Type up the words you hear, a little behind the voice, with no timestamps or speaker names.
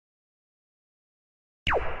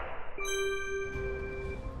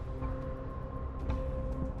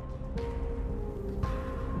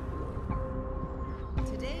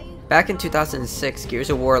Back in 2006, Gears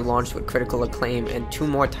of War launched with critical acclaim, and 2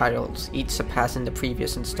 more titles, each surpassing the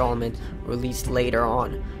previous installment, released later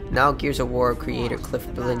on. Now Gears of War creator Cliff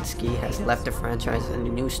Bleszinski has left the franchise, and the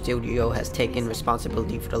new studio has taken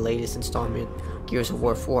responsibility for the latest installment, Gears of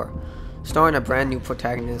War 4. Starring a brand new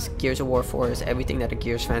protagonist, Gears of War 4 is everything that a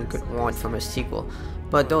Gears fan could want from a sequel,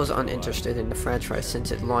 but those uninterested in the franchise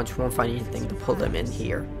since it launched won't find anything to pull them in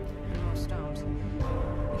here.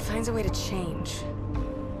 It finds a way to change.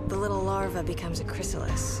 The little larva becomes a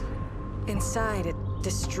chrysalis. Inside, it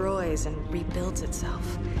destroys and rebuilds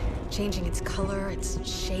itself, changing its color, its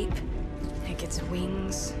shape. It gets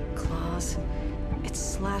wings, claws. It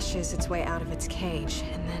slashes its way out of its cage,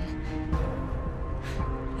 and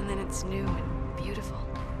then it's new and beautiful.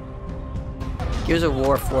 Gears of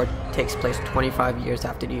War 4 takes place 25 years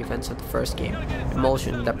after the events of the first game.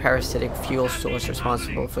 Emulsion, the parasitic fuel source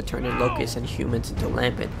responsible for turning locusts and humans into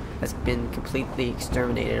Lambent, has been completely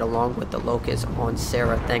exterminated along with the locusts on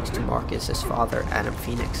Sera thanks to Marcus's father, Adam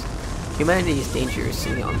Phoenix. Humanity is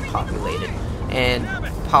dangerously unpopulated, and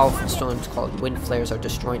powerful storms called wind flares are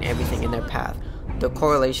destroying everything in their path. The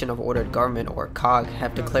Coalition of Ordered Government, or COG,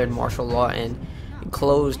 have declared martial law and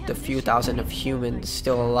enclosed the few thousand of humans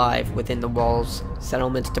still alive within the walls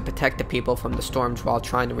settlements to protect the people from the storms while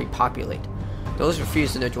trying to repopulate. Those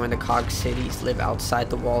refusing to join the COG cities live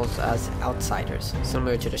outside the walls as outsiders,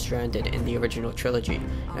 similar to the Stranded in the original trilogy,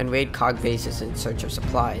 and raid COG bases in search of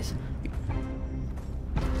supplies.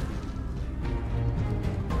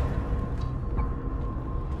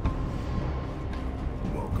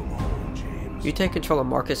 You take control of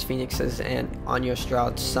Marcus Phoenix's and Anya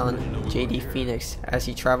Stroud's son, JD Phoenix, as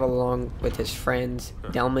he travels along with his friends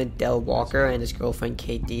Delmid Del Walker and his girlfriend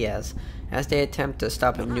Kate Diaz, as they attempt to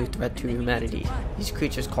stop a new threat to humanity. These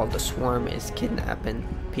creatures called the Swarm is kidnapping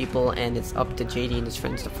people, and it's up to JD and his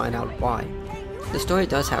friends to find out why. The story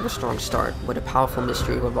does have a strong start, with a powerful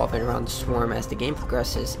mystery revolving around the Swarm. As the game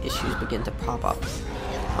progresses, issues begin to pop up.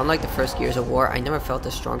 Unlike the first Gears of War, I never felt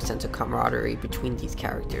a strong sense of camaraderie between these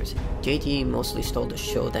characters. JD mostly stole the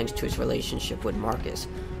show thanks to his relationship with Marcus,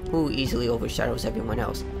 who easily overshadows everyone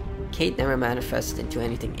else. Kate never manifested into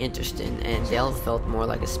anything interesting, and Dale felt more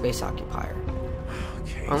like a space occupier.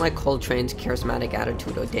 Unlike Coltrane's charismatic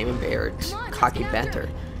attitude or Damon Baird's cocky banter,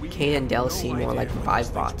 Kate and Dell seemed more like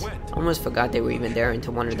vibe bots. I almost forgot they were even there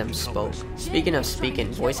until one of them spoke. Speaking of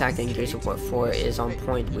speaking, voice acting in Gears of War 4 is on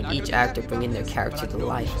point, with each actor bringing their character to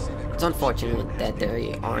life. It's unfortunate that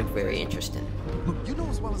they aren't very interesting. Look, you know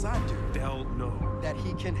as well as I do, Dell know that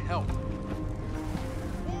he can help.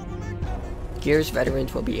 Gears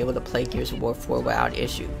veterans will be able to play Gears of War 4 without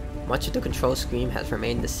issue. Much of the control scheme has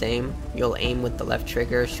remained the same. You'll aim with the left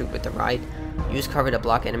trigger, shoot with the right, use cover to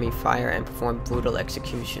block enemy fire, and perform brutal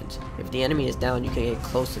executions. If the enemy is down, you can get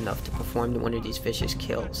close enough to perform one of these vicious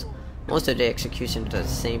kills. Most of the executions are the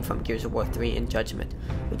same from Gears of War 3 and Judgment,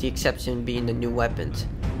 with the exception being the new weapons.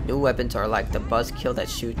 New weapons are like the buzzkill that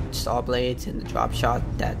shoots saw blades and the drop shot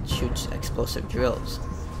that shoots explosive drills.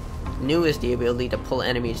 New is the ability to pull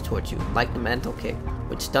enemies towards you, like the mantle kick,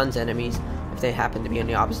 which stuns enemies. If they happen to be on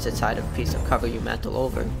the opposite side of a piece of cover you mantle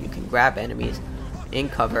over, you can grab enemies in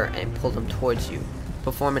cover and pull them towards you.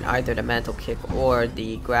 Performing either the mantle kick or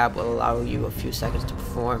the grab will allow you a few seconds to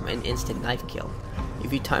perform an instant knife kill.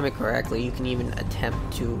 If you time it correctly, you can even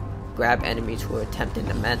attempt to grab enemies who are attempting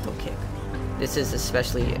the mantle kick. This is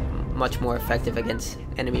especially much more effective against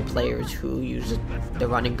enemy players who use the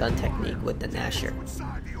run and gun technique with the Gnasher.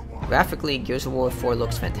 Graphically, Gears of War 4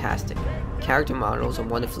 looks fantastic. Character models are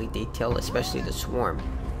wonderfully detailed, especially the Swarm.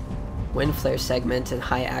 Wind flare segments and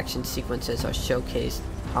high action sequences are showcased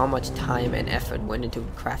how much time and effort went into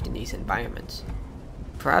crafting these environments.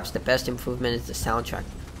 Perhaps the best improvement is the soundtrack.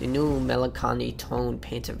 The new melancholy tone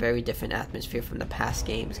paints a very different atmosphere from the past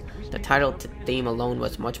games. The title theme alone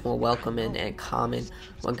was much more welcoming and calming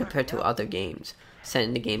when compared to other games,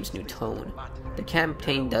 setting the game's new tone. The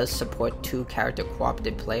campaign does support 2-character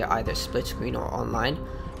cooperative play, either split screen or online.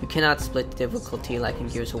 You cannot split difficulty like in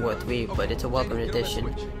Gears of War 3, but it's a welcome addition,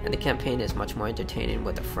 and the campaign is much more entertaining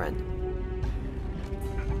with a friend.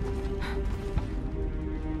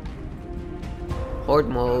 Horde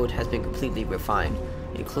mode has been completely refined.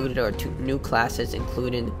 Included are 2 new classes,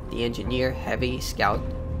 including the Engineer, Heavy, Scout,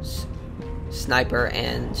 Sniper,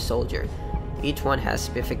 and Soldier. Each one has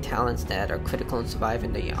specific talents that are critical in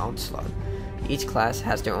surviving the onslaught. Each class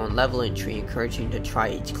has their own leveling tree, encouraging you to try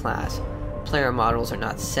each class. Player models are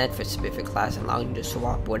not set for specific class, allowing you to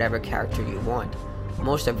swap whatever character you want.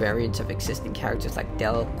 Most are variants of existing characters like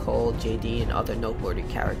Del, Cole, JD, and other noteworthy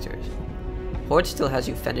characters. Horde still has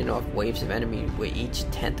you fending off waves of enemies, with each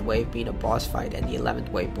 10th wave being a boss fight and the 11th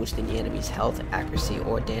wave boosting the enemy's health, accuracy,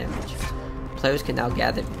 or damage. Players can now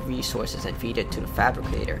gather resources and feed it to the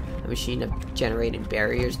Fabricator, a machine of generating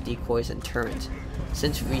barriers, decoys, and turrets.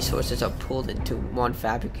 Since resources are pooled into one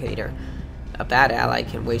Fabricator, a bad ally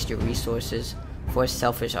can waste your resources for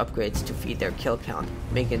selfish upgrades to feed their kill count,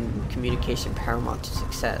 making communication paramount to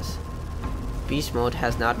success. Beast mode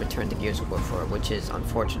has not returned to Gears of War 4, which is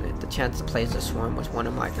unfortunate. The chance to play as a Swarm was one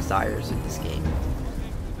of my desires in this game.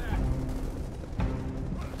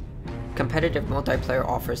 Competitive multiplayer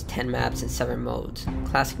offers 10 maps and 7 modes.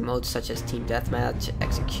 Classic modes such as Team Deathmatch,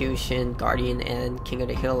 Execution, Guardian, and King of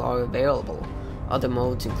the Hill are available. Other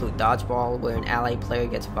modes include Dodgeball, where an ally player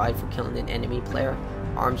gets a ride for killing an enemy player,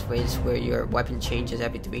 Arms Race, where your weapon changes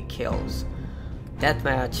every 3 kills.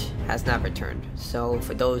 Deathmatch has not returned, so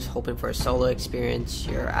for those hoping for a solo experience,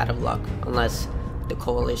 you're out of luck, unless the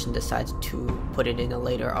Coalition decides to put it in a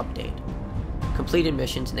later update. Completed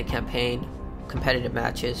missions in the campaign, competitive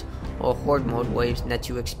matches, or Horde mode waves net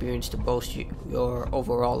you experience to boost your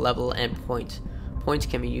overall level and points. Points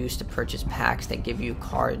can be used to purchase packs that give you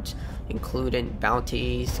cards, including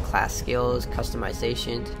bounties, class skills,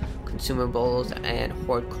 customizations, consumables, and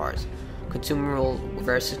Horde cards. Consumable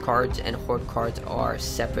versus cards and Horde cards are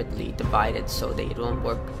separately divided so they don't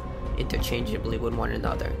work interchangeably with one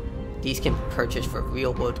another. These can be purchased for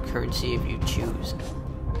real world currency if you choose.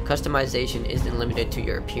 Customization isn't limited to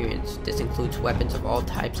your appearance. This includes weapons of all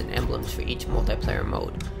types and emblems for each multiplayer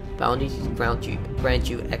mode. Bounties grant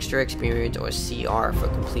you extra experience or CR for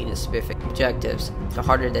completing specific objectives. The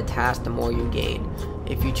harder the task, the more you gain.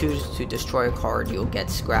 If you choose to destroy a card, you'll get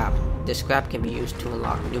scrap. This scrap can be used to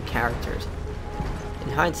unlock new characters.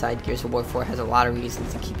 In hindsight, Gears of War 4 has a lot of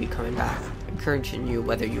reasons to keep you coming back, encouraging you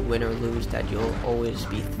whether you win or lose that you'll always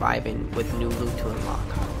be thriving with new loot to unlock.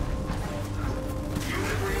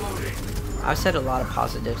 I've said a lot of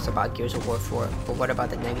positives about Gears of War 4, but what about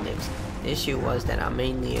the negatives? The issue was that I'm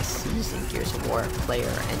mainly a seasoned Gears of War player,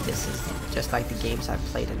 and this is just like the games I've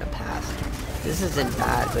played in the past. This isn't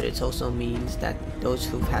bad, but it also means that those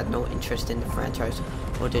who've had no interest in the franchise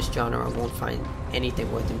or this genre won't find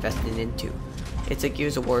anything worth investing into. It's a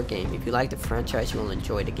Gears of War game. If you like the franchise, you'll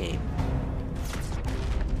enjoy the game.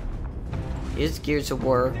 Is Gears of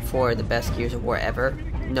War 4 the best Gears of War ever?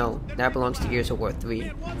 No, that belongs to Gears of War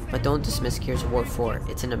 3. But don't dismiss Gears of War 4.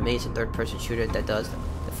 It's an amazing third-person shooter that does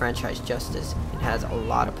the franchise justice and has a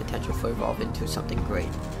lot of potential for evolving into something great.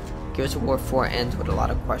 Gears of War 4 ends with a lot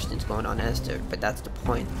of questions going unanswered, but that's the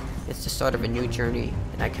point. It's the start of a new journey,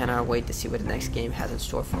 and I cannot wait to see what the next game has in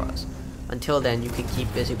store for us. Until then, you can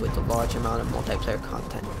keep busy with the large amount of multiplayer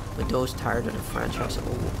content, but those tired of the franchise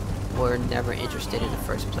or were never interested in the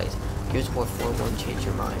first place, Gears of War 4 won't change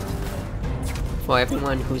your mind. For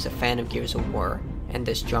everyone who's a fan of Gears of War and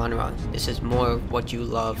this genre, this is more of what you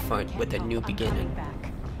love with a new beginning.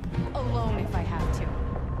 Back. Alone if I have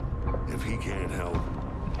to. If he can't help,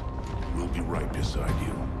 we'll be right beside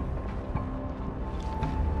you.